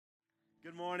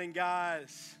Good morning,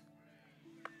 guys.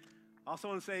 I also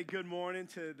want to say good morning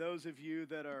to those of you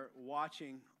that are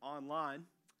watching online.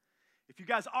 If you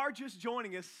guys are just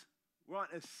joining us, we're on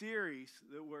a series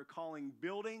that we're calling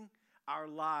Building Our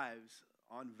Lives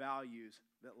on Values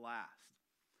That Last.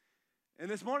 And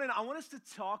this morning, I want us to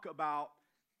talk about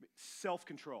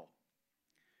self-control.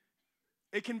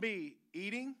 It can be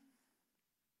eating,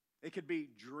 it could be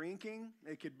drinking,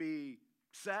 it could be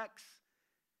sex,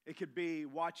 it could be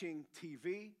watching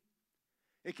TV,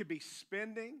 it could be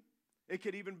spending, it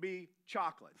could even be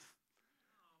chocolate.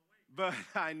 But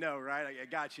I know, right? I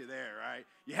got you there, right?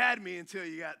 You had me until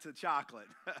you got to chocolate.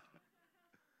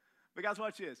 But guys,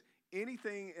 watch this.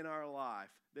 Anything in our life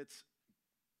that's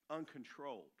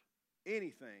uncontrolled,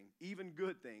 anything, even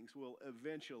good things, will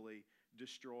eventually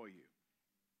destroy you.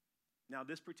 Now,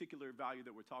 this particular value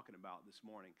that we're talking about this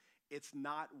morning, it's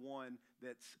not one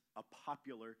that's a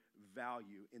popular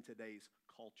value in today's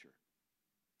culture.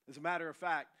 As a matter of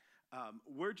fact,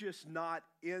 we're just not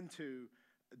into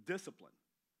discipline.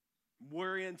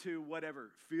 We're into whatever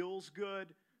feels good,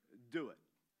 do it.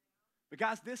 But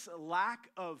guys, this lack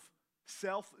of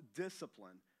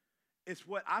self-discipline is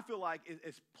what I feel like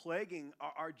is plaguing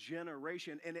our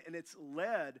generation, and it's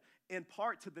led in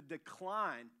part to the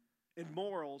decline in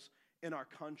morals in our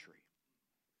country.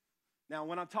 Now,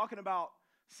 when I'm talking about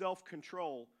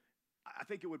self-control, I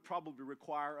think it would probably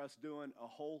require us doing a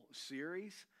whole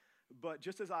series. But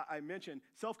just as I mentioned,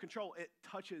 self-control, it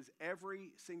touches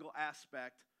every single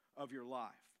aspect of your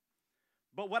life.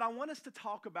 But what I want us to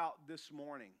talk about this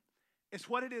morning is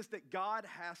what it is that God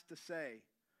has to say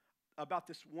about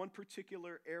this one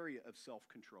particular area of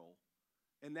self-control,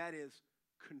 and that is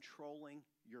controlling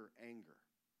your anger.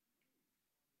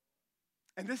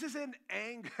 And this is in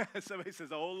anger. Somebody says,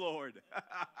 oh, Lord.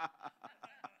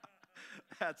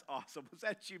 That's awesome. Was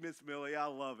that you, Miss Millie? I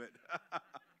love it.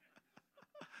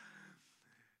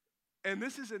 And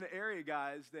this is an area,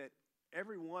 guys, that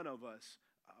every one of us,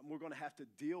 we're going to have to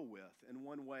deal with in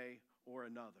one way or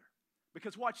another.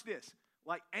 Because watch this.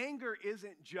 Like, anger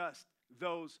isn't just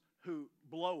those who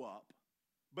blow up,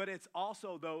 but it's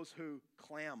also those who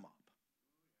clam up.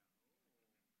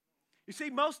 You see,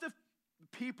 most of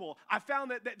people, I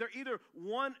found that they're either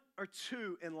one or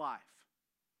two in life.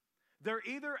 They're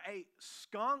either a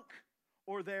skunk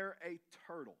or they're a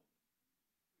turtle.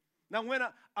 Now, when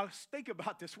I think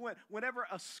about this, whenever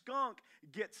a skunk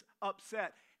gets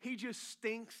upset, he just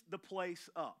stinks the place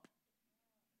up.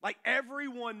 Like,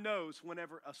 everyone knows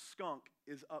whenever a skunk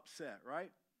is upset,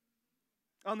 right?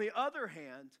 On the other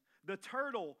hand, the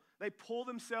turtle, they pull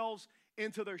themselves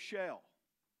into their shell.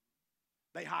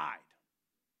 They hide.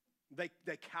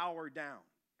 They cower down.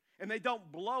 And they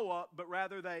don't blow up, but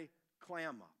rather they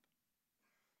clam up.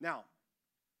 Now,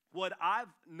 what I've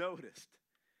noticed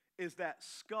is that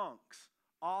skunks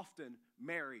often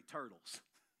marry turtles.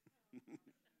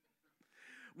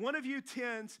 One of you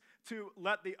tends to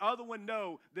let the other one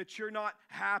know that you're not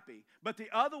happy, but the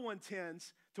other one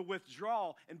tends to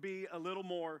withdraw and be a little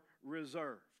more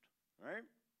reserved, right?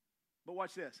 But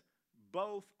watch this.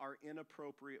 Both are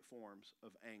inappropriate forms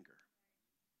of anger.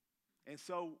 And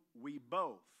so we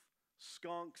both,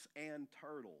 skunks and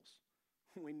turtles,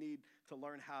 we need to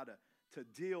learn how to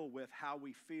deal with how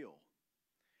we feel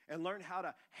and learn how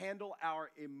to handle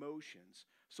our emotions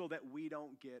so that we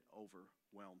don't get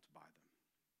overwhelmed by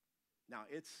them. Now,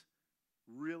 it's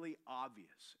really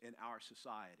obvious in our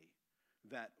society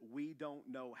that we don't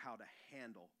know how to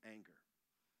handle anger.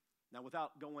 Now,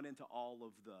 without going into all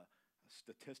of the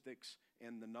statistics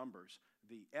and the numbers,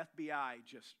 the FBI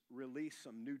just released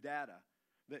some new data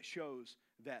that shows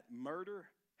that murder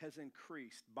has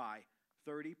increased by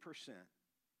 30%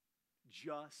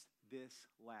 just this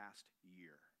last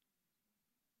year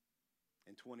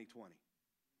in 2020.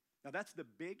 Now, that's the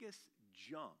biggest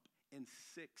jump in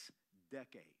 6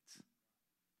 decades.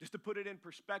 Just to put it in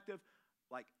perspective,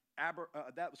 like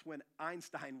that was when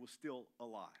Einstein was still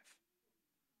alive.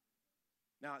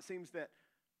 Now, it seems that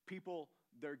people,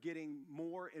 they're getting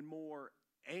more and more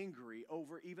angry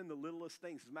over even the littlest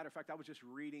things. As a matter of fact, I was just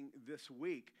reading this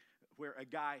week where a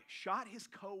guy shot his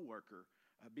coworker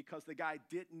because the guy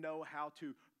didn't know how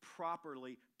to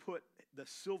properly put the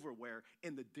silverware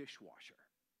in the dishwasher.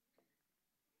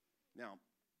 Now,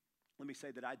 let me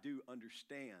say that I do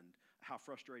understand how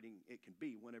frustrating it can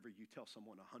be whenever you tell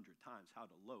someone 100 times how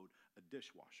to load a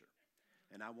dishwasher.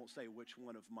 And I won't say which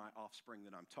one of my offspring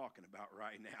that I'm talking about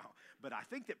right now. But I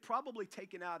think that probably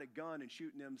taking out a gun and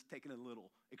shooting them is taking it a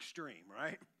little extreme,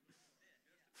 right?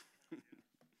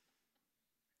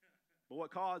 But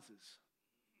what causes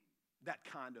that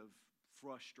kind of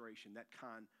frustration, that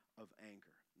kind of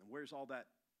anger? And where's all that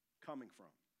coming from?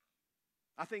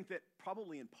 I think that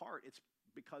probably in part it's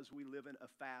because we live in a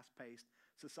fast-paced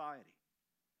society.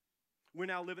 We're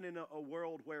now living in a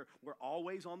world where we're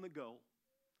always on the go,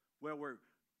 where we're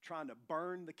trying to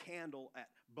burn the candle at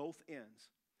both ends.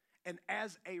 And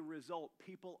as a result,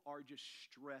 people are just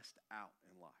stressed out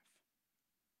in life.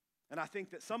 And I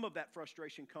think that some of that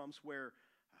frustration comes where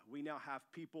we now have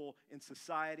people in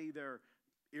society that are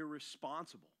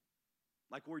irresponsible.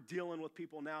 Like we're dealing with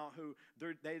people now who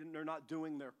they're not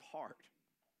doing their part.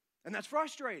 And that's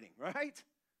frustrating, right?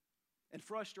 And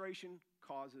frustration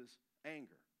causes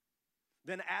anger.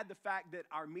 Then add the fact that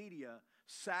our media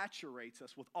saturates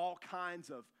us with all kinds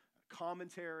of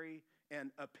commentary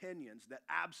and opinions that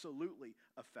absolutely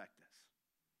affect us.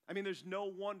 I mean, there's no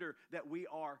wonder that we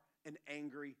are an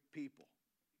angry people.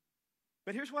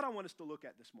 But here's what I want us to look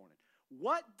at this morning.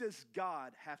 What does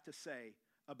God have to say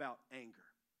about anger?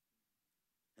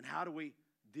 And how do we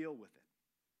deal with it?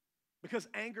 Because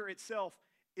anger itself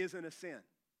isn't a sin.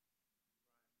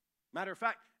 Matter of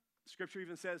fact, Scripture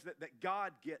even says that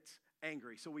God gets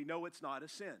angry, so we know it's not a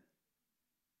sin.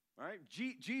 All right?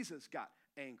 Jesus got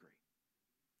angry.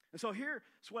 And so here's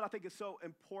what I think is so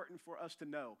important for us to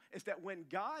know, is that when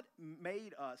God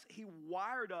made us, he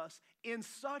wired us in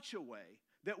such a way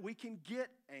that we can get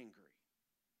angry.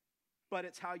 But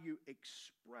it's how you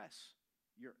express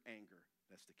your anger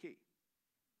that's the key.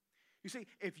 You see,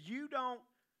 if you don't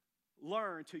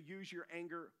learn to use your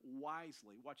anger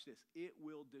wisely, watch this, it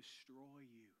will destroy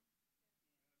you.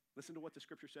 Listen to what the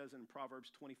Scripture says in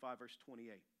Proverbs 25, verse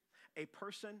 28. A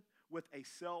person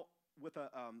without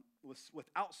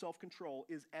self-control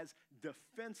is as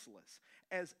defenseless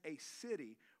as a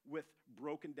city with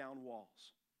broken down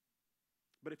walls.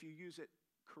 But if you use it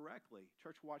correctly,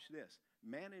 church, watch this.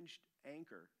 Managed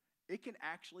anger, it can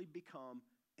actually become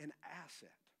an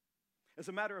asset. As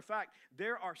a matter of fact,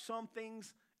 there are some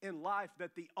things in life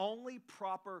that the only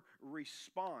proper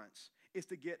response is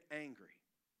to get angry.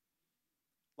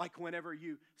 Like whenever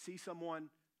you see someone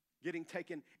getting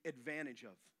taken advantage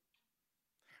of,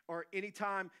 or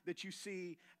anytime that you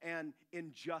see an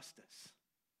injustice.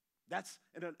 That's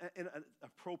an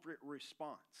appropriate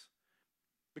response.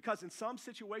 Because in some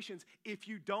situations, if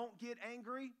you don't get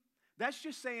angry, that's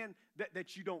just saying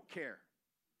that you don't care.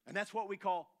 And that's what we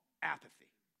call apathy.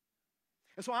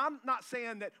 And so I'm not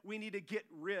saying that we need to get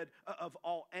rid of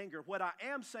all anger. What I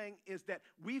am saying is that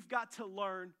we've got to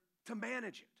learn to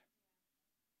manage it.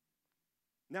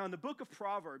 Now, in the book of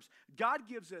Proverbs, God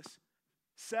gives us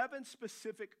 7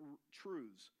 specific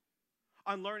truths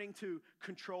on learning to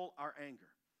control our anger.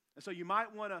 And so you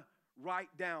might want to write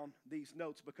down these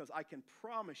notes, because I can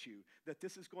promise you that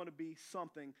this is going to be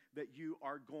something that you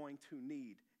are going to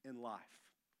need in life.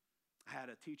 I had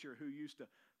a teacher who used to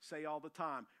say all the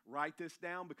time, write this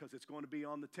down because it's going to be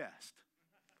on the test.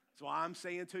 So I'm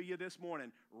saying to you this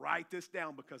morning, write this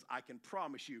down because I can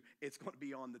promise you it's going to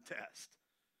be on the test.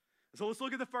 So let's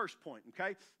look at the first point,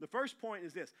 okay? The first point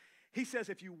is this. He says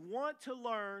if you want to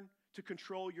learn to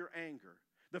control your anger,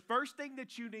 the first thing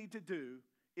that you need to do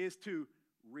is to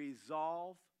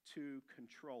resolve to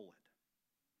control it.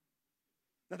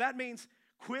 Now that means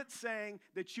quit saying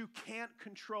that you can't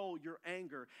control your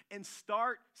anger and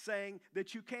start saying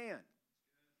that you can.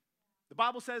 The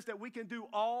Bible says that we can do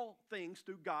all things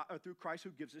through God, or through Christ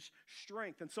who gives us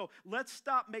strength. And so let's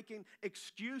stop making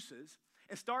excuses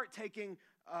and start taking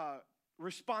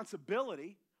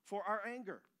responsibility for our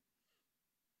anger.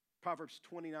 Proverbs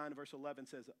 29 verse 11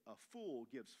 says, a fool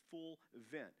gives full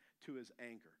vent to his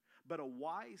anger, but a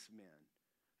wise man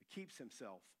keeps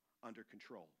himself under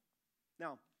control.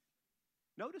 Now,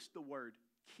 notice the word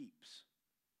keeps.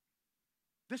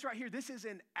 This right here, this is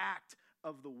an act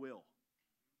of the will.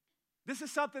 This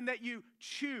is something that you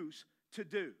choose to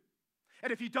do.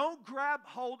 And if you don't grab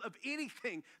hold of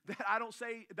anything that I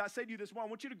say to you this morning, I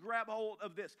want you to grab hold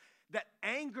of this, that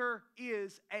anger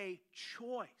is a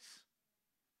choice.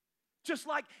 Just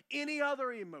like any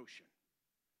other emotion.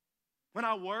 When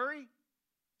I worry,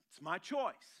 it's my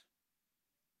choice.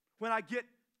 When I get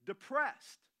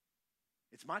depressed,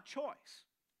 it's my choice.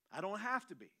 I don't have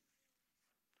to be.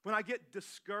 When I get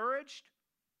discouraged,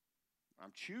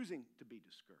 I'm choosing to be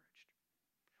discouraged.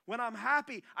 When I'm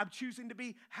happy, I'm choosing to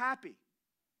be happy.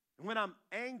 And when I'm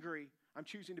angry, I'm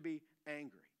choosing to be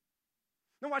angry.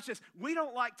 Now watch this. We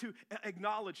don't like to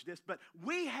acknowledge this, but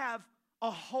we have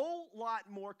a whole lot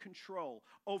more control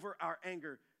over our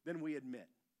anger than we admit.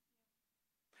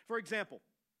 For example,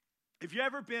 have you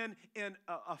ever been in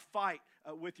a fight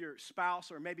with your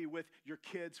spouse or maybe with your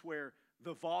kids where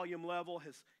the volume level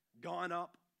has gone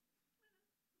up?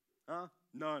 Huh?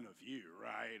 None of you,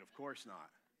 right? Of course not.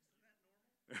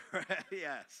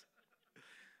 Yes.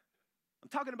 I'm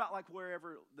talking about like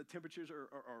wherever the temperatures are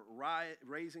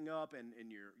raising up and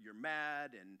you're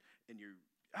mad and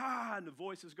and the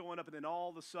voice is going up, and then all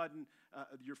of a sudden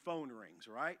your phone rings,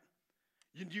 right?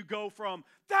 You go from,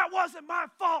 that wasn't my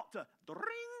fault, to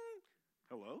ring.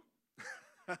 Hello?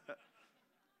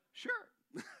 Sure.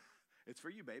 It's for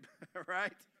you, babe,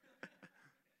 right?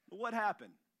 What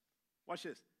happened? Watch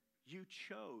this. You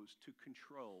chose to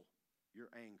control your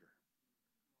anger.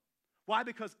 Why?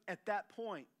 Because at that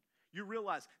point, you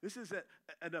realize this is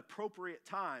an appropriate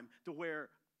time to where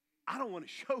I don't want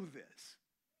to show this.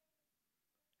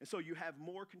 And so you have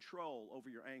more control over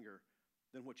your anger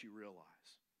than what you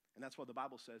realize. And that's why the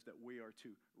Bible says that we are to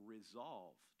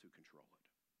resolve to control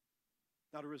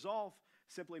it. Now, to resolve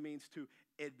simply means to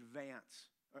advance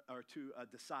or to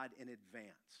decide in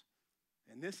advance.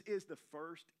 And this is the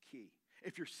first key.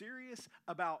 If you're serious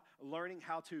about learning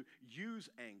how to use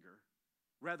anger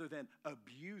rather than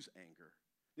abuse anger,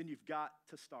 then you've got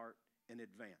to start in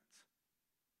advance.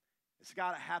 It's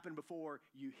got to happen before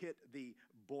you hit the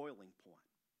boiling point.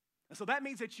 And so that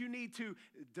means that you need to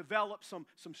develop some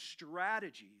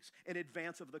strategies in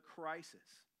advance of the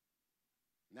crisis.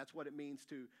 And that's what it means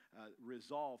to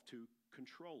resolve to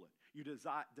control it. You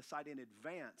decide in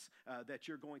advance that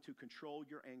you're going to control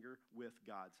your anger with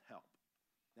God's help.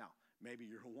 Now, maybe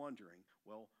you're wondering,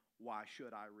 well, why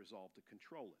should I resolve to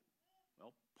control it?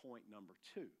 Well, point number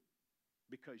 2,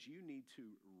 because you need to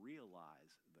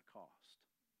realize the cost.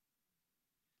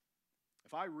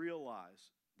 If I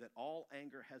realize that all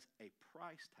anger has a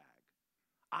price tag,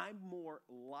 I'm more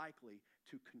likely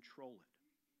to control it.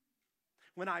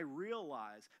 When I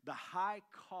realize the high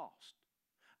cost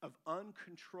of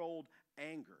uncontrolled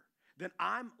anger, then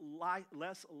I'm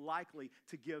less likely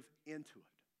to give into it.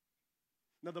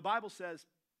 Now, the Bible says,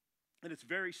 and it's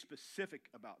very specific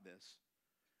about this,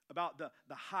 about the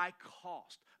high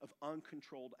cost of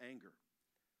uncontrolled anger.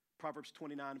 Proverbs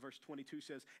 29, verse 22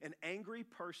 says, an angry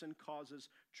person causes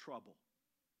trouble.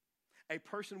 A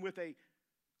person with a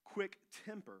quick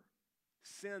temper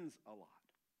sins a lot.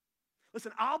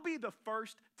 Listen, I'll be the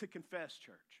first to confess,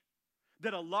 church,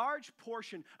 that a large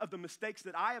portion of the mistakes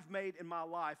that I have made in my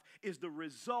life is the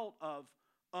result of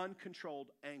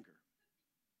uncontrolled anger.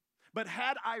 But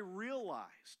had I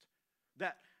realized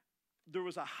that there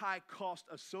was a high cost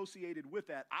associated with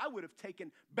that, I would have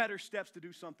taken better steps to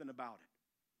do something about it.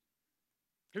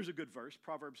 Here's a good verse,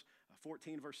 Proverbs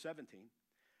 14, verse 17.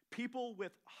 People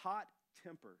with hot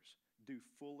tempers do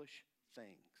foolish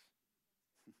things.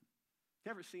 You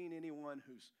ever seen anyone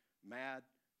who's mad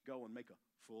go and make a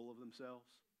fool of themselves?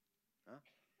 Huh?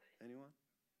 Anyone?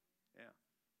 Yeah.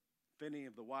 If any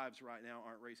of the wives right now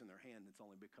aren't raising their hand, it's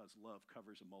only because love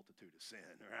covers a multitude of sin,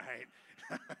 right?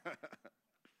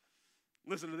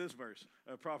 Listen to this verse,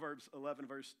 Proverbs 11,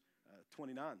 verse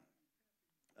 29.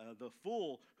 The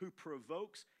fool who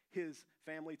provokes his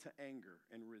family to anger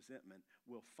and resentment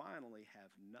will finally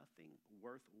have nothing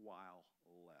worthwhile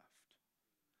left.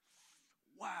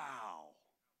 Wow.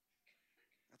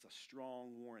 That's a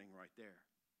strong warning right there.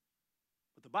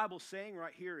 What the Bible's saying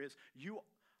right here is you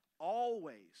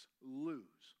always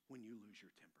lose when you lose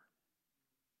your temper.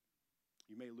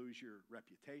 You may lose your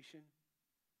reputation.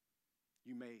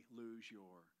 You may lose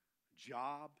your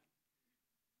job.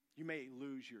 You may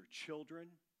lose your children.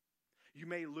 You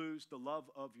may lose the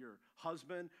love of your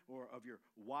husband or of your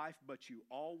wife, but you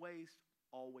always,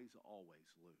 always, always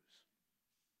lose.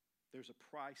 There's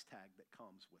a price tag that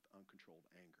comes with uncontrolled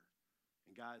anger.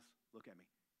 And guys, look at me.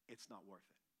 It's not worth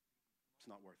it. It's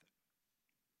not worth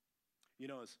it. You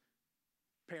know, as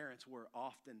parents, we're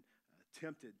often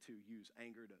tempted to use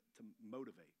anger to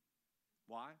motivate.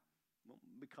 Why? Well,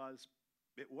 because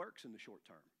it works in the short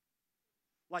term.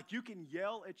 Like you can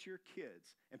yell at your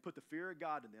kids and put the fear of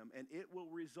God in them, and it will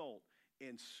result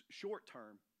in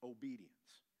short-term obedience.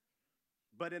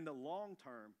 But in the long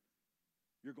term,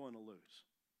 you're going to lose.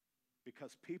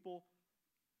 Because people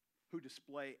who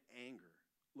display anger,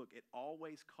 look, it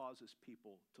always causes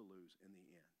people to lose in the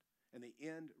end. And the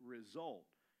end result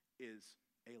is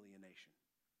alienation.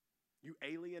 You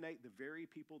alienate the very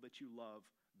people that you love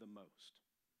the most.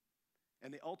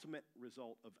 And the ultimate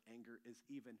result of anger is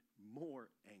even more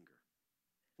anger,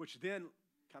 which then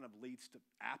kind of leads to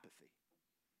apathy.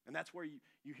 And that's where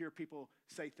you hear people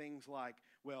say things like,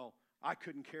 well, I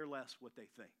couldn't care less what they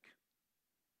think.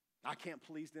 I can't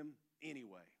please them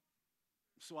anyway,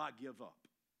 so I give up.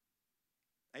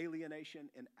 Alienation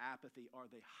and apathy are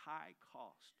the high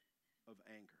cost of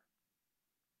anger.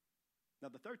 Now,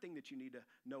 the third thing that you need to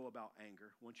know about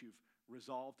anger, once you've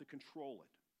resolved to control it,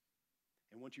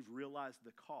 and once you've realized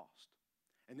the cost,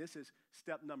 and this is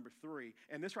step number 3,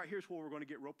 and this right here is where we're going to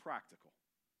get real practical.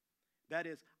 That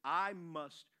is, I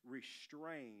must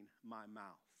restrain my mouth.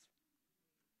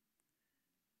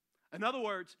 In other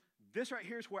words, this right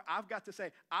here is where I've got to say,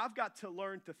 I've got to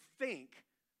learn to think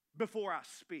before I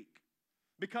speak.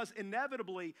 Because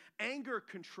inevitably, anger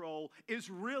control is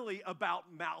really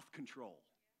about mouth control.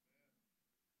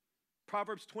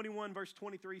 Proverbs 21 verse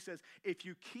 23 says, if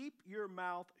you keep your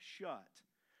mouth shut,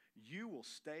 you will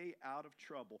stay out of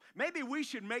trouble. Maybe we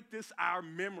should make this our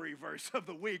memory verse of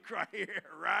the week right here,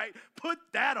 right? Put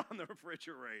that on the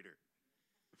refrigerator.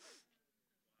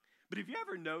 But have you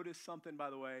ever noticed something, by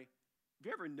the way? Have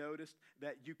you ever noticed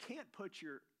that you can't put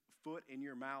your foot in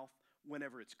your mouth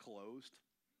whenever it's closed?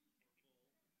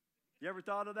 You ever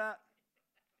thought of that?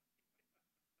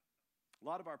 A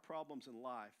lot of our problems in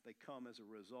life, they come as a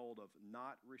result of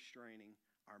not restraining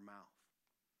our mouth.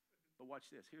 But watch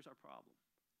this. Here's our problem.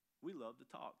 We love to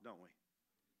talk, don't we?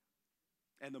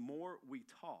 And the more we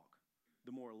talk,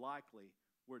 the more likely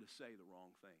we're to say the wrong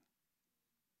thing.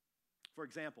 For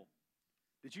example,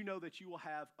 did you know that you will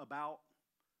have about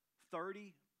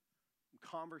 30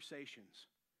 conversations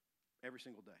every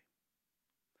single day?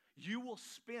 You will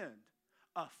spend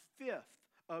a fifth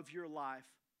of your life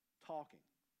talking.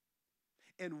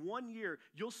 In 1 year,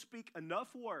 you'll speak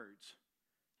enough words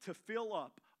to fill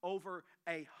up over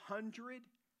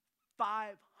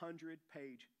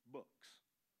 500-page books.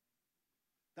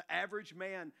 The average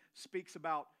man speaks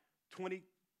about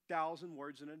 20,000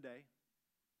 words in a day.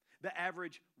 The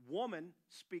average woman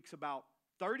speaks about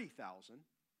 30,000.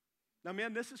 Now,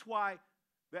 man, this is why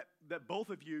that both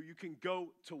of you can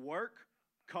go to work,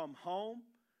 come home,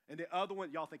 and the other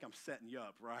one, y'all think I'm setting you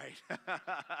up, right?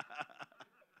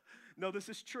 No, this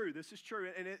is true. This is true.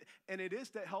 And it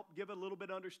is to help give a little bit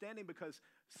of understanding, because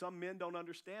some men don't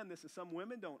understand this and some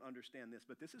women don't understand this.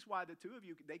 But this is why the two of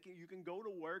you, you can go to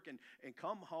work and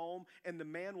come home, and the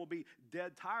man will be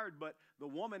dead tired, but the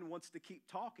woman wants to keep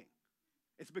talking.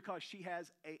 It's because she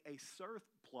has a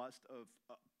surplus of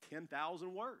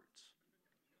 10,000 words.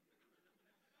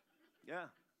 Yeah.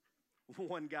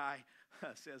 One guy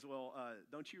says, well,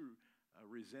 don't you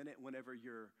resent it whenever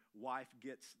your wife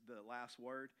gets the last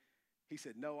word? He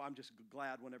said, no, I'm just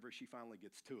glad whenever she finally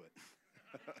gets to it.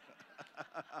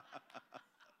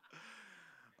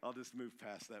 I'll just move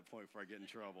past that point before I get in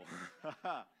trouble.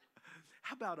 How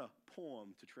about a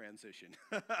poem to transition?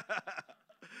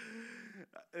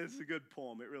 It's a good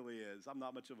poem. It really is. I'm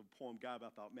not much of a poem guy, but I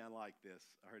thought, man, I like this.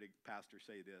 I heard a pastor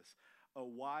say this. A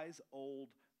wise old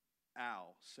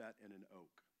owl sat in an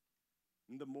oak.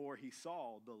 And the more he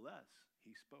saw, the less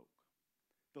he spoke.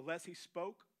 The less he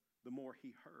spoke, the more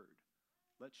he heard.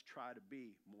 Let's try to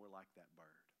be more like that bird.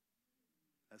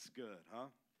 That's good, huh?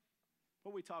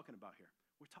 What are we talking about here?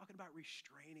 We're talking about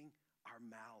restraining our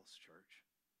mouths, church.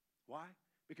 Why?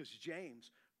 Because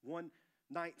James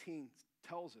 1:19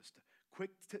 tells us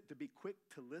to be quick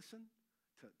to listen,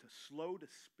 to slow to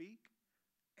speak,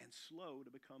 and slow to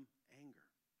become angry.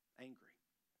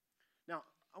 Now,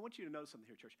 I want you to know something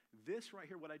here, church. This right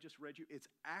here, what I just read you, it's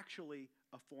actually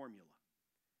a formula.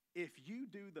 If you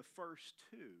do the first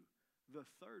two, the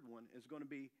third one is going to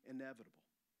be inevitable.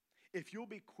 If you'll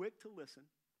be quick to listen,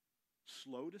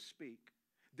 slow to speak,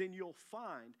 then you'll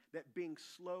find that being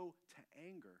slow to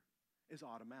anger is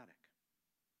automatic.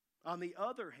 On the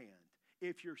other hand,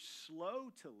 if you're slow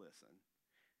to listen,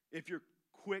 if you're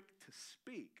quick to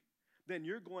speak, then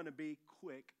you're going to be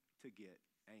quick to get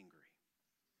angry.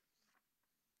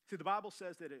 See, the Bible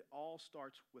says that it all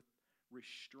starts with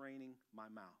restraining my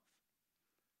mouth.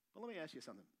 But let me ask you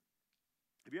something.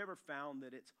 Have you ever found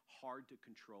that it's hard to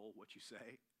control what you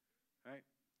say? Right?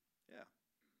 Yeah.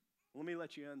 Let me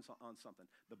let you in on something.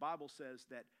 The Bible says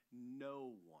that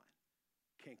no one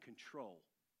can control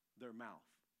their mouth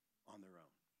on their own.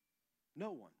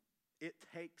 No one. It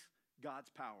takes God's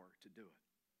power to do it.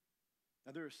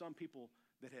 Now, there are some people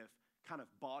that have kind of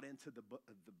bought into the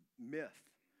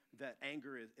myth that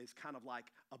anger is kind of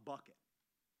like a bucket.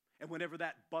 And whenever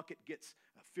that bucket gets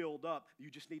filled up, you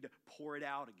just need to pour it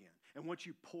out again. And once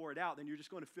you pour it out, then you're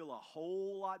just going to feel a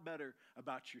whole lot better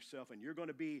about yourself, and you're going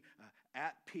to be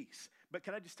at peace. But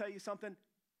can I just tell you something?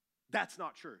 That's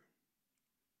not true.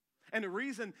 And the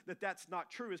reason that that's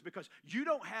not true is because you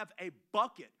don't have a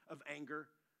bucket of anger.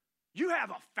 You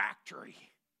have a factory.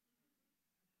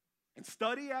 And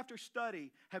study after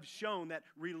study have shown that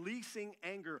releasing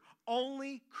anger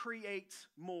only creates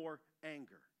more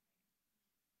anger.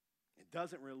 It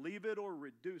doesn't relieve it or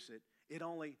reduce it. It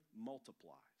only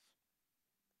multiplies.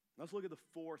 Let's look at the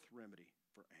fourth remedy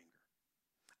for anger.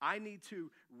 I need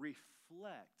to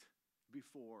reflect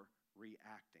before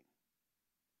reacting.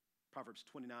 Proverbs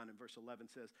 29 and verse 11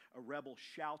 says, a rebel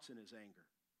shouts in his anger.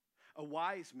 A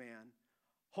wise man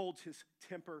holds his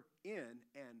temper in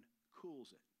and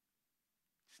cools it.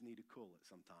 Just need to cool it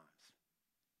sometimes.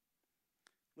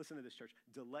 Listen to this, church.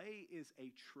 Delay is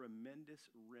a tremendous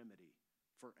remedy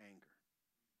for anger.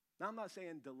 Now, I'm not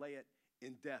saying delay it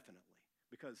indefinitely,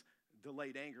 because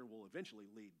delayed anger will eventually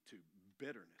lead to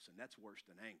bitterness, and that's worse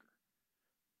than anger.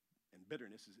 And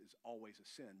bitterness is always a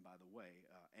sin, by the way.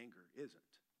 Anger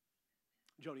isn't.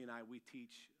 Jody and I, we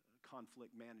teach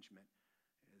conflict management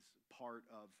as part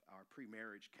of our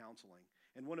pre-marriage counseling.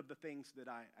 And one of the things that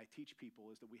I teach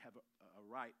people is that we have a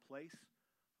right place,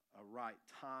 a right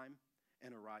time,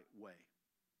 and a right way.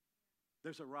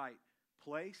 There's a right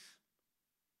place,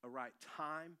 a right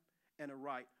time, and a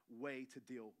right way to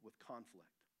deal with conflict.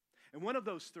 And one of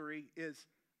those three is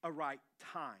a right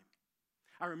time.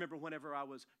 I remember whenever I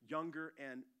was younger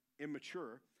and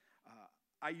immature,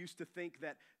 I used to think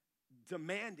that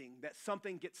demanding that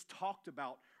something gets talked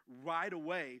about right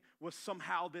away was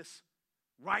somehow this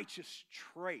righteous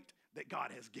trait that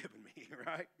God has given me,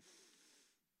 right?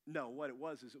 No, what it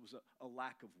was is it was a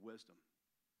lack of wisdom.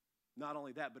 Not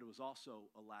only that, but it was also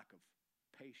a lack of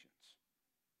patience.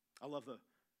 I love the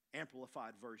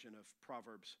amplified version of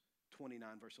Proverbs 29,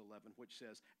 verse 11, which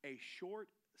says, a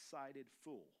short-sighted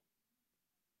fool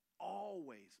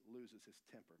always loses his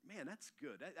temper. Man, that's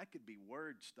good. That could be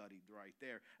word studied right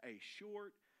there. A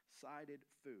short-sighted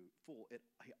fool.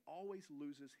 He always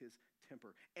loses his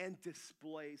temper and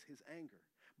displays his anger.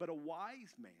 But a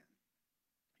wise man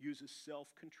uses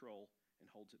self-control and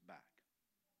holds it back.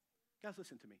 Guys,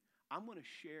 listen to me. I'm going to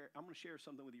share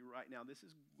something with you right now. This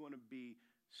is going to be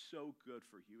so good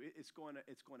for you. It's going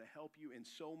to help you in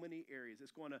so many areas.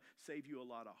 It's going to save you a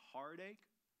lot of heartache,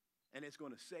 and it's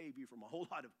going to save you from a whole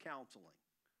lot of counseling.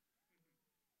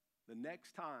 The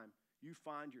next time you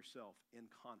find yourself in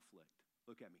conflict,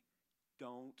 look at me.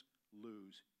 Don't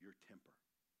lose your temper.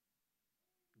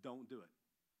 Don't do it.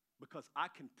 Because I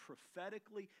can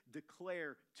prophetically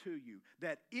declare to you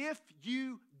that if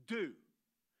you do,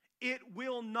 it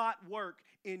will not work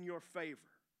in your favor.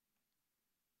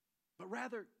 But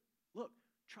rather, look,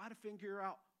 try to figure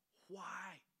out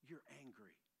why you're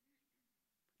angry.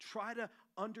 Try to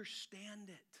understand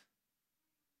it.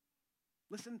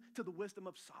 Listen to the wisdom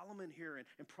of Solomon here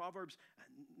in Proverbs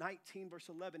 19, verse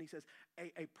 11. He says,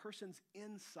 a person's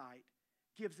insight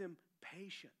gives him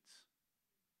patience.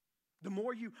 The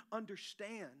more you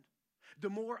understand, the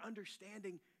more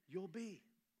understanding you'll be.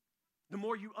 The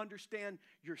more you understand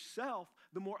yourself,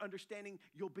 the more understanding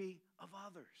you'll be of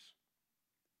others.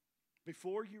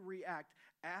 Before you react,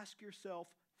 ask yourself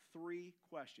 3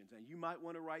 questions, and you might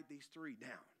want to write these 3 down.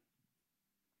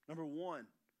 Number 1,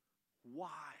 why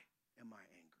am I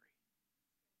angry?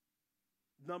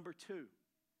 Number 2,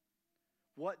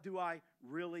 what do I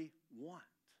really want?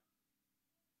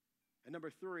 And number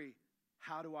 3,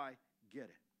 how do I get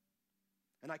it?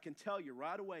 And I can tell you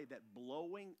right away that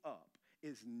blowing up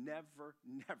is never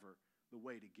the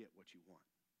way to get what you want.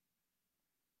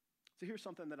 So here's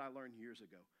something that I learned years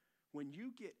ago. When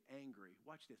you get angry,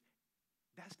 watch this,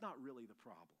 that's not really the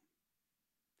problem.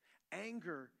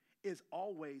 Anger is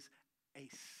always a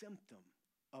symptom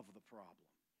of the problem.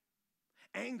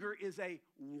 Anger is a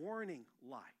warning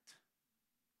light.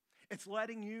 It's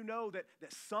letting you know that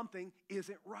something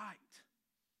isn't right.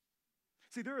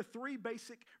 See, there are 3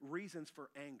 basic reasons for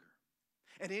anger.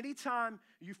 And anytime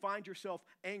you find yourself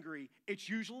angry, it's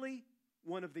usually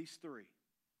one of these 3.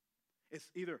 It's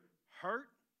either hurt,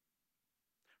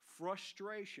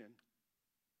 frustration,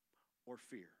 or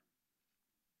fear.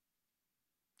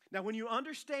 Now, when you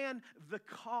understand the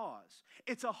cause,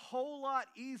 it's a whole lot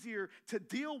easier to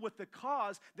deal with the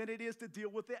cause than it is to deal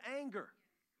with the anger.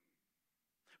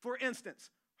 For instance,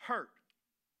 hurt.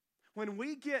 When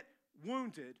we get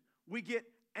wounded, we get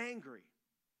angry.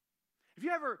 Have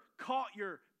you ever caught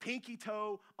your pinky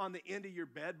toe on the end of your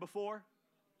bed before?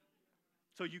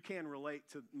 So you can relate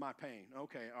to my pain.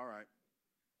 Okay, all right.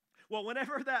 Well,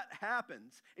 whenever that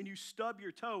happens and you stub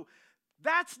your toe,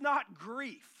 that's not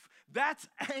grief. That's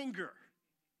anger.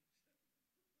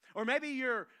 Or maybe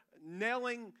you're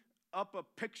nailing up a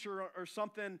picture or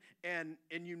something and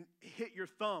you hit your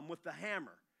thumb with the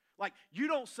hammer. Like, you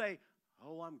don't say,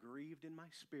 oh, I'm grieved in my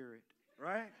spirit,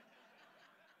 right?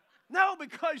 No,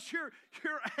 because you're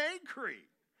angry,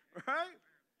 right?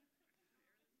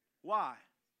 Why?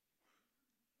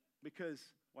 Because,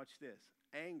 watch this,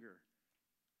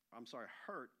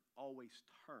 hurt always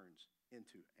turns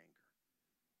into anger.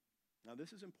 Now,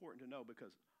 this is important to know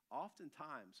because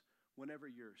oftentimes, whenever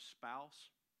your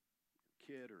spouse, your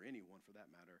kid, or anyone for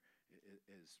that matter,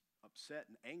 is upset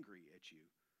and angry at you,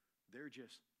 they're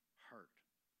just hurt.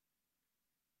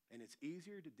 And it's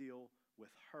easier to deal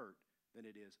with hurt than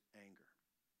it is anger.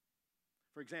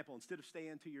 For example, instead of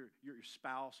saying to your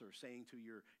spouse or saying to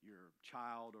your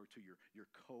child or to your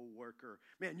coworker,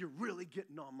 man, you're really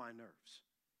getting on my nerves.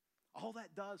 All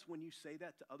that does when you say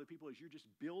that to other people is you're just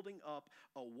building up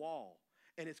a wall,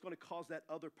 and it's going to cause that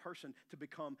other person to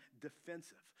become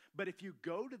defensive. But if you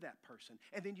go to that person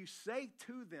and then you say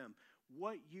to them,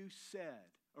 what you said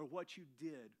or what you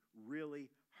did really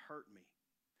hurt me,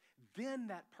 then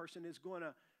that person is going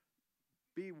to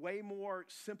be way more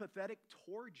sympathetic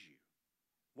towards you.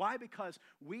 Why? Because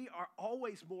we are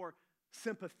always more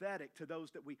sympathetic to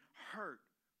those that we hurt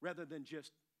rather than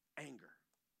just anger.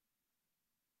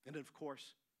 And then, of course,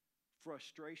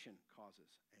 frustration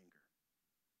causes anger.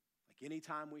 Like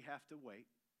anytime we have to wait,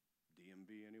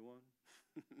 DMV anyone?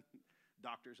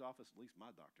 Doctor's office, at least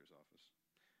my doctor's office.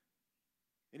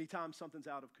 Anytime something's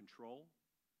out of control,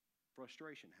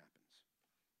 frustration happens.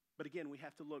 But again, we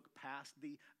have to look past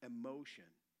the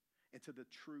emotion into the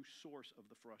true source of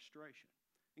the frustration.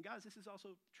 And guys, this is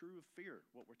also true of fear,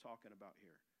 what we're talking about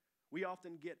here. We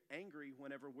often get angry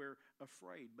whenever we're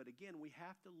afraid. But again, we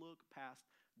have to look past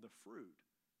the fruit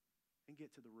and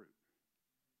get to the root.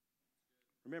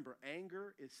 Remember,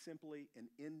 anger is simply an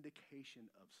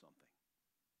indication of something.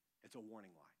 It's a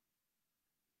warning light.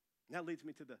 And that leads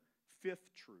me to the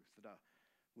fifth truth that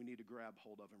we need to grab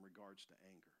hold of in regards to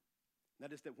anger. And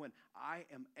that is that when I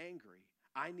am angry,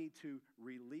 I need to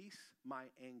release my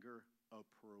anger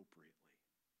appropriately.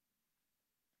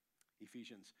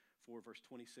 Ephesians 4 verse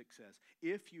 26 says,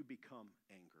 if you become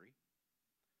angry,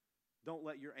 don't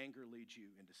let your anger lead you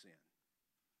into sin.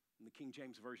 In the King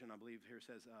James Version, I believe here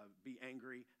says, be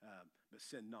angry, but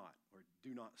sin not, or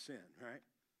do not sin, right?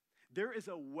 There is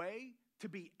a way to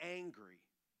be angry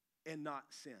and not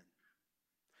sin.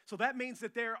 So that means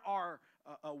that there are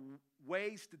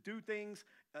ways to do things,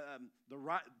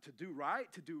 to do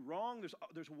right, to do wrong.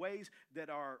 There's ways that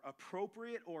are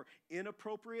appropriate or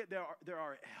inappropriate. There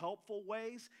are helpful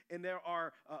ways, and there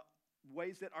are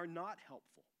ways that are not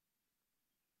helpful.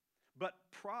 But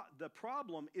the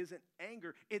problem isn't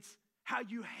anger. It's how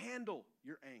you handle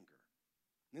your anger.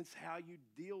 And it's how you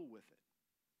deal with it.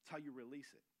 It's how you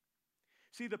release it.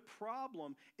 See, the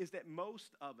problem is that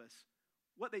most of us,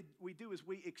 what we do is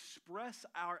we express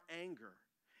our anger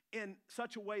in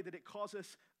such a way that it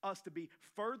causes us to be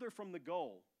further from the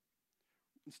goal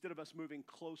instead of us moving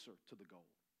closer to the goal.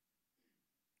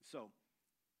 So,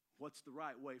 what's the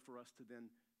right way for us to then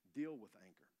deal with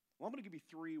anger? Well, I'm going to give you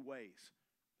 3 ways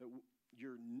that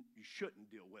you shouldn't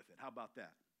deal with it. How about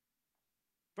that?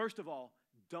 First of all,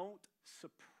 don't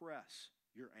suppress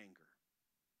your anger.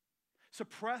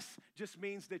 Suppress just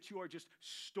means that you are just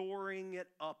storing it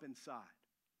up inside.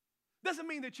 Doesn't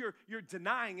mean that you're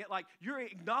denying it, like you're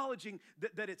acknowledging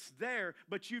that it's there,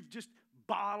 but you've just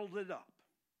bottled it up.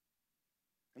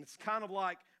 And it's kind of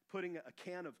like putting a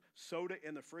can of soda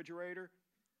in the refrigerator.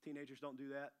 Teenagers don't do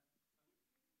that.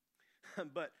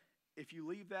 But if you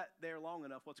leave that there long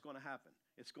enough, what's going to happen?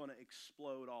 It's going to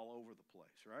explode all over the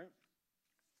place, right?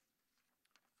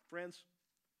 Friends,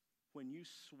 when you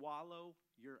swallow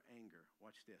your anger,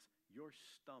 watch this, your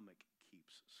stomach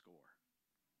keeps score.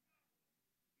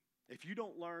 If you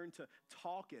don't learn to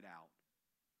talk it out,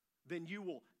 then you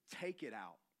will take it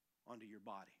out onto your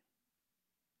body.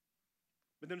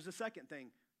 But there's a second thing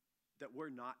that we're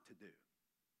not to do.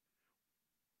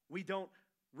 We don't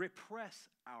repress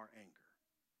our anger.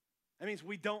 That means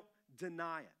we don't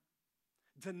deny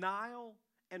it. Denial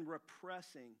and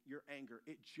repressing your anger,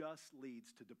 it just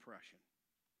leads to depression.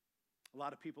 A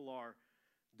lot of people are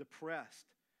depressed,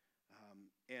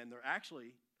 and they're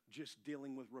actually just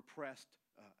dealing with repressed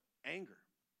anger.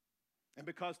 And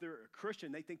because they're a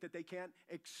Christian, they think that they can't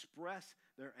express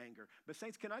their anger. But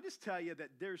saints, can I just tell you that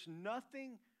there's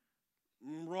nothing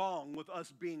wrong with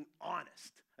us being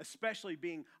honest, especially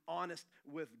being honest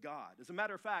with God. As a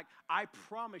matter of fact, I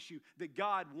promise you that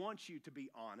God wants you to be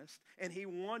honest, and He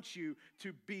wants you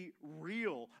to be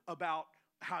real about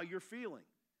how you're feeling.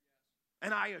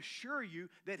 And I assure you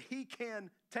that He can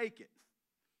take it.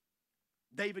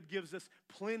 David gives us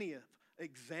plenty of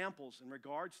examples in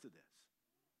regards to this.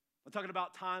 I'm talking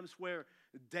about times where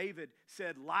David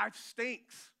said, life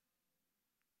stinks.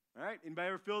 All right, anybody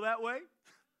ever feel that way?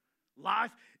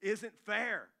 Life isn't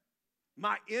fair.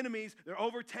 My enemies, they're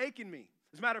overtaking me.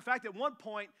 As a matter of fact, at one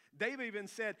point, David even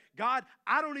said, God,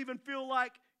 I don't even feel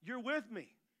like you're with me.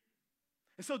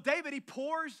 And so David, he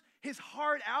pours his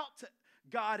heart out to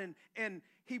God, and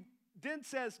he then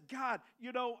says, God,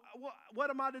 you know, what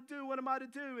am I to do? What am I to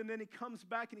do? And then he comes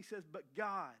back and he says, but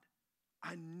God,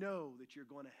 I know that you're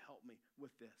going to help me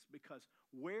with this, because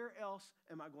where else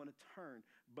am I going to turn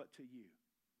but to you?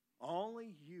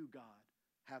 Only you, God,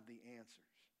 have the answers.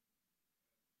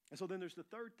 And so then there's the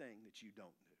third thing that you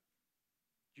don't do.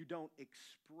 You don't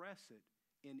express it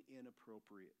in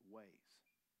inappropriate ways.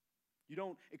 You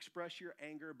don't express your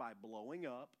anger by blowing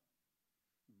up,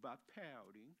 by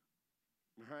pouting,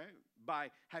 right? By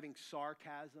having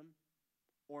sarcasm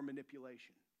or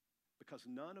manipulation. Because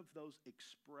none of those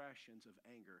expressions of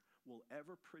anger will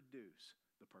ever produce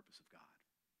the purpose of God.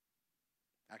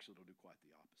 Actually, it'll do quite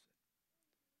the opposite.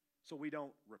 So we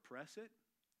don't repress it.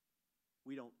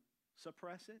 We don't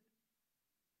suppress it,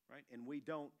 right? And we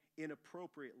don't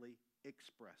inappropriately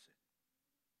express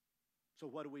it. So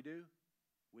what do?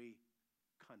 We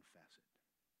confess it.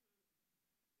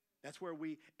 That's where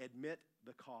we admit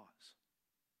the cause.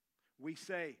 We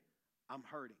say, I'm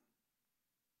hurting.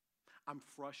 I'm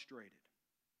frustrated.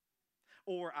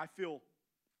 Or I feel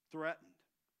threatened.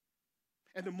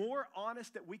 And the more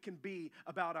honest that we can be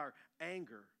about our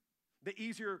anger, the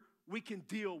easier we can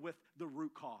deal with the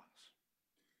root cause.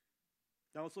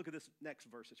 Now let's look at this next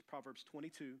verse. It's Proverbs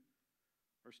 22,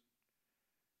 verse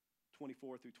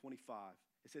 24 through 25.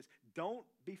 It says, don't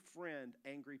befriend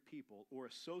angry people or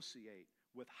associate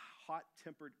with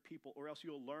hot-tempered people, or else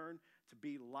you'll learn to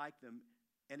be like them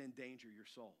and endanger your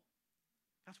soul.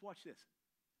 Let's watch this.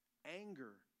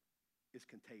 Anger is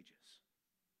contagious.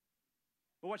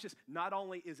 But watch this. Not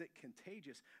only is it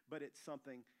contagious, but it's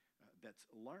something that's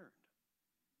learned.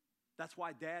 That's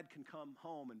why dad can come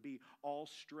home and be all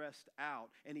stressed out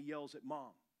and he yells at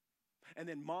mom. And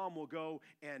then mom will go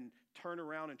and turn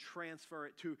around and transfer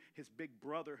it to his big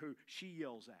brother who she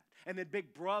yells at. And then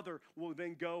big brother will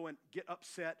then go and get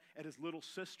upset at his little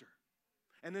sister.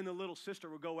 And then the little sister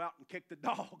will go out and kick the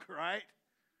dog, right?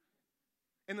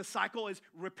 And the cycle is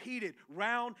repeated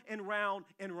round and round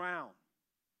and round.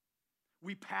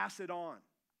 We pass it on.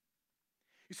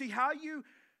 You see, how you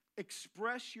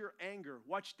express your anger,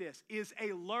 watch this, is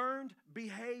a learned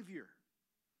behavior.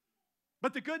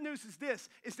 But the good news is this,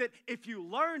 is that if you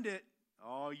learned it,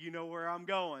 oh, you know where I'm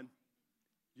going,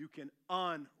 you can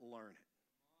unlearn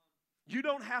it. You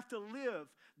don't have to live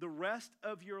the rest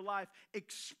of your life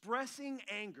expressing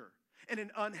anger in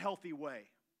an unhealthy way.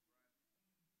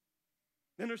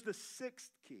 Then there's the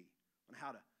sixth key on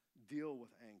how to deal with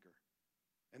anger,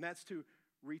 and that's to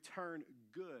return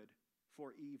good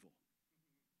for evil.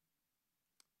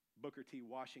 Booker T.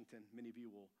 Washington, many of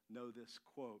you will know this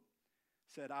quote,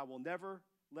 said, I will never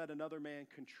let another man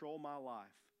control my life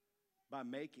by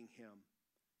making him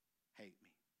hate me.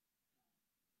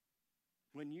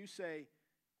 When you say,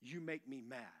 you make me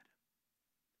mad,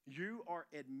 you are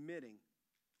admitting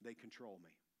they control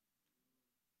me.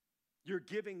 You're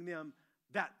giving them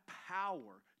that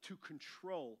power to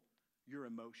control your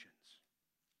emotions.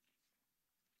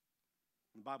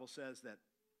 The Bible says that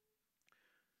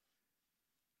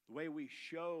the way we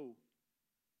show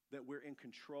that we're in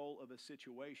control of a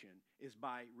situation is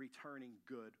by returning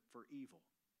good for evil.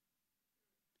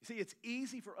 You see, it's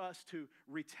easy for us to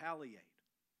retaliate.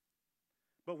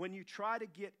 But when you try to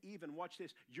get even, watch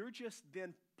this, you're just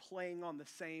then playing on the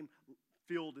same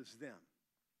field as them.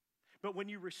 But when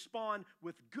you respond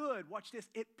with good, watch this,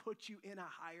 it puts you in a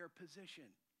higher position.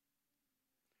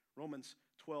 Romans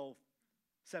 12,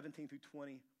 17 through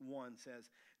 21 says,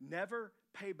 never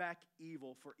pay back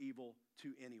evil for evil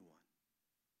to anyone.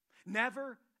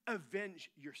 Never avenge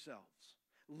yourselves.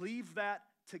 Leave that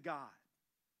to God.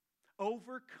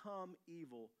 Overcome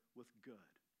evil with good.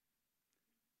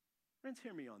 Friends,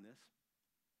 hear me on this.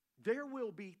 There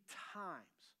will be times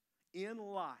in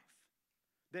life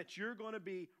that you're going to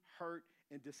be hurt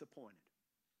and disappointed.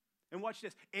 And watch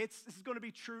this. This is going to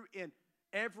be true in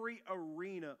every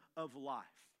arena of life.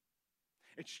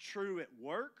 It's true at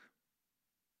work.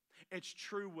 It's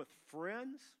true with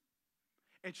friends.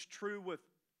 It's true with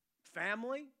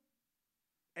family.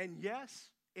 And yes,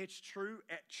 it's true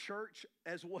at church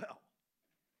as well.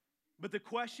 But the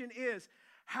question is,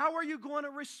 how are you going to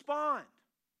respond?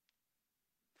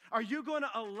 Are you going to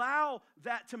allow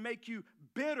that to make you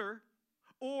bitter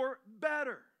or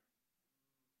better?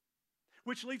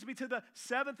 Which leads me to the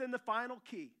seventh and the final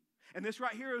key. And this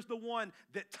right here is the one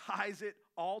that ties it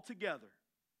all together.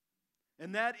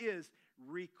 And that is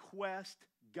request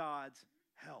God's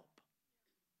help.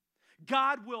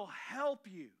 God will help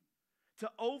you to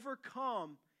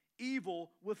overcome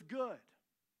evil with good.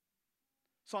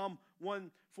 Psalm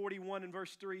 141 and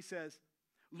verse 3 says,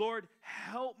 Lord,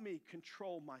 help me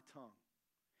control my tongue.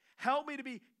 Help me to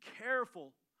be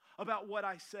careful about what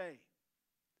I say.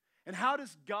 And how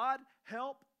does God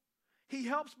help? He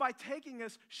helps by taking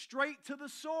us straight to the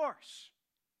source.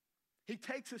 He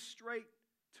takes us straight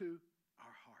to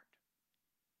our heart.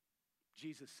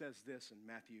 Jesus says this in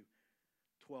Matthew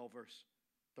 12, verse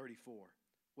 34.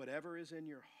 Whatever is in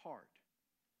your heart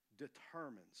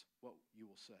determines what you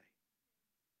will say.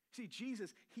 See,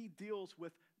 Jesus, he deals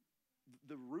with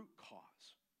the root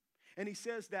cause. And he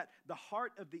says that the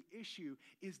heart of the issue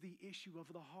is the issue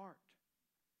of the heart.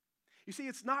 You see,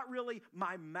 it's not really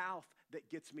my mouth that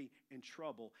gets me in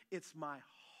trouble. It's my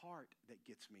heart that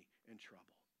gets me in trouble.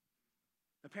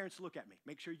 Now, parents, look at me.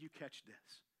 Make sure you catch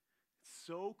this. It's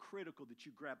so critical that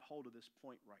you grab hold of this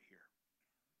point right here.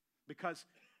 Because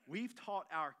we've taught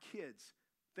our kids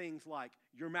things like,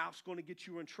 your mouth's going to get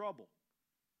you in trouble.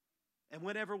 And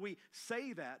whenever we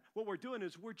say that, what we're doing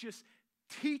is we're just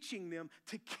teaching them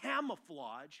to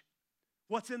camouflage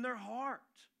what's in their heart.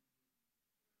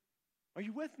 Are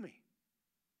you with me?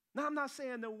 Now, I'm not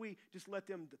saying that we just let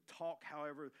them talk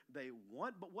however they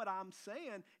want, but what I'm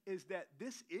saying is that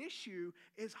this issue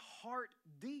is heart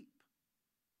deep.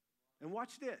 And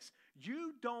watch this.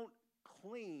 You don't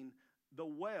clean the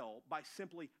well by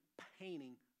simply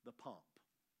painting the pump.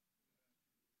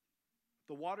 If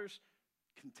the water's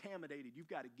contaminated, you've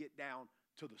got to get down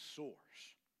to the source.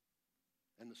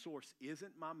 And the source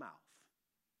isn't my mouth.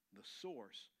 The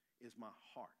source is my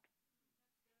heart.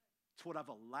 It's what I've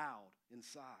allowed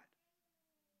inside.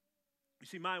 You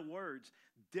see, my words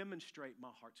demonstrate my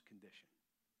heart's condition.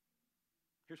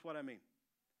 Here's what I mean.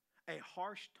 A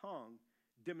harsh tongue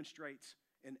demonstrates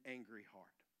an angry heart.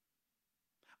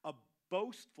 A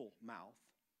boastful mouth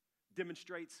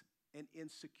demonstrates an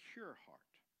insecure heart.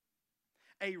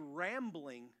 A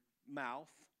rambling mouth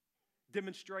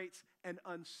demonstrates an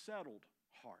unsettled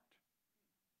heart.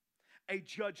 A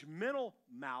judgmental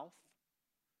mouth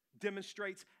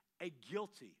demonstrates a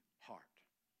guilty heart.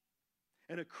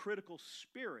 And a critical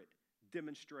spirit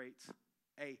demonstrates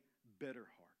a bitter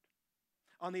heart.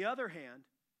 On the other hand,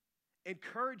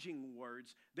 encouraging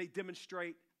words, they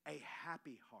demonstrate a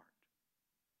happy heart.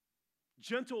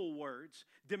 Gentle words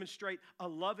demonstrate a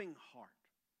loving heart.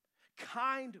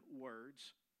 Kind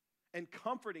words and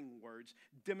comforting words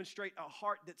demonstrate a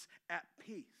heart that's at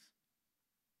peace.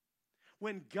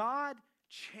 When God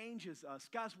changes us,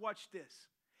 guys, watch this.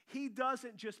 He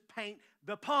doesn't just paint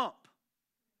the pump.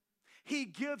 He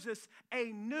gives us a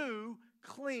new,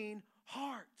 clean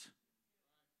heart.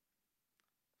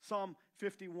 Psalm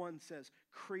 51 says,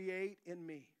 create in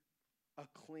me a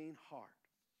clean heart,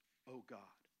 O God.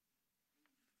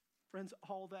 Friends,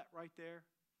 all that right there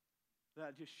that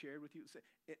I just shared with you,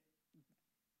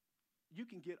 you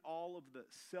can get all of the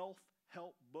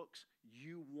self-help books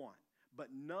you want, but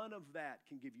none of that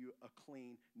can give you a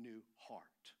clean new heart.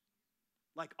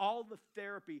 Like all the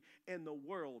therapy in the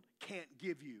world can't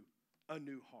give you a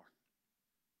new heart.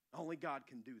 Only God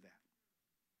can do that.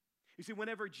 You see,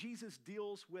 whenever Jesus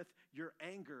deals with your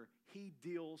anger, he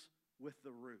deals with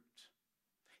the root.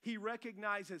 He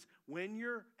recognizes when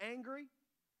you're angry,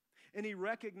 and he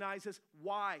recognizes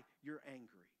why you're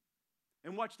angry.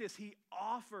 And watch this, he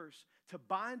offers to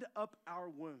bind up our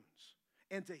wounds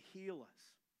and to heal us.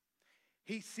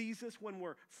 He sees us when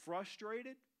we're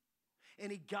frustrated,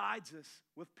 and he guides us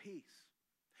with peace.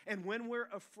 And when we're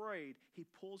afraid, he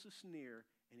pulls us near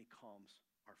and he calms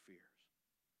our fears.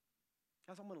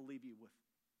 Guys, I'm going to leave you with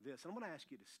this. And I'm going to ask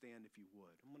you to stand if you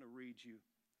would. I'm going to read you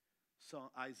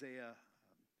Isaiah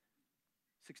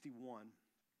 61.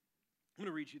 I'm going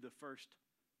to read you the first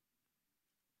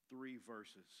 3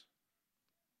 verses.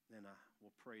 Then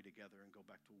we'll pray together and go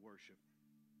back to worship.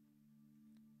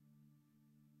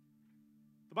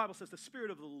 The Bible says, the Spirit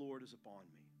of the Lord is upon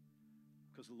me,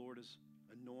 because the Lord has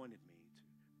anointed me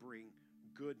to bring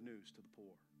good news to the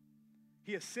poor.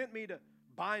 He has sent me to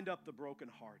bind up the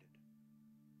brokenhearted,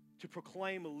 to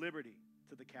proclaim liberty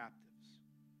to the captives,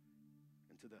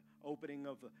 and to the opening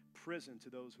of the prison to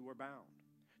those who are bound,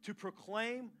 to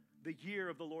proclaim the year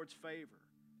of the Lord's favor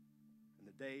and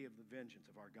the day of the vengeance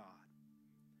of our God,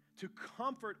 to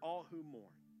comfort all who mourn,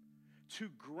 to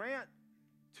grant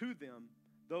to them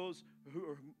those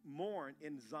who mourn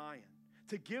in Zion,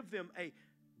 to give them a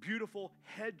beautiful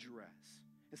headdress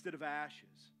instead of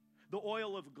ashes, the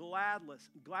oil of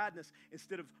gladness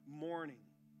instead of mourning,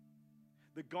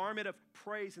 the garment of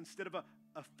praise instead of a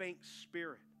faint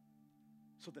spirit,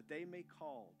 so that they may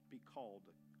be called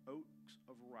the oaks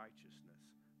of righteousness,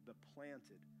 the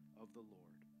planted of the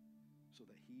Lord, so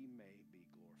that he may be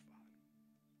glorified.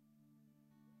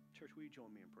 Church, will you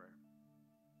join me in prayer?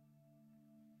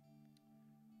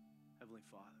 Heavenly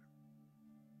Father,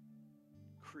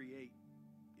 create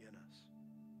in us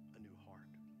a new heart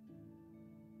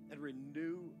and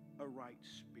renew a right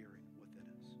spirit within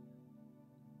us.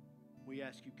 We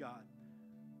ask you, God,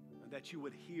 that you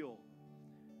would heal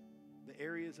the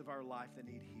areas of our life that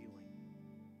need healing.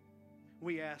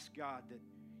 We ask, God, that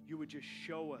you would just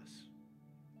show us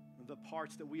the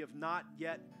parts that we have not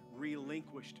yet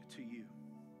relinquished to you.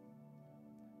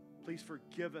 Please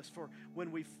forgive us for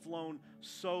when we've flown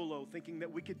solo, thinking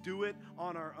that we could do it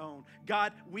on our own.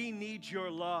 God, we need your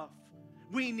love.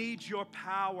 We need your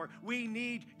power. We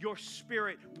need your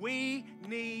spirit. We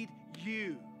need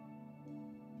you.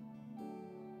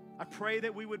 I pray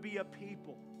that we would be a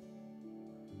people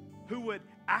who would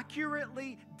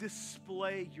accurately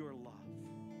display your love,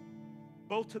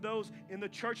 both to those in the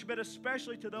church, but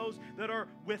especially to those that are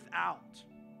without.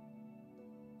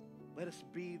 Let us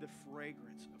be the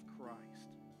fragrance of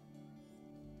Christ.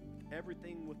 With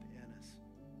everything within us.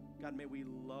 God, may we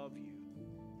love you.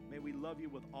 May we love you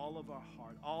with all of our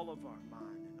heart, all of our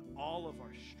mind, and all of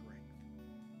our strength.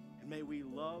 And may we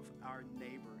love our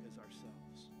neighbor as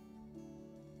ourselves.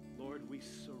 Lord, we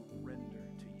surrender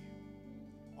to you.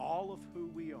 All of who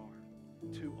we are,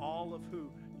 to all of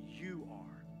who you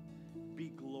are, be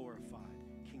glorified,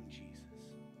 King Jesus.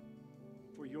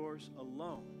 For yours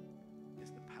alone is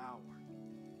the power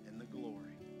and the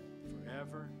glory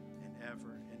forever and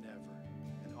ever and ever.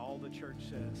 And all the church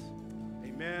says,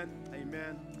 amen,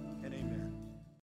 amen, and amen.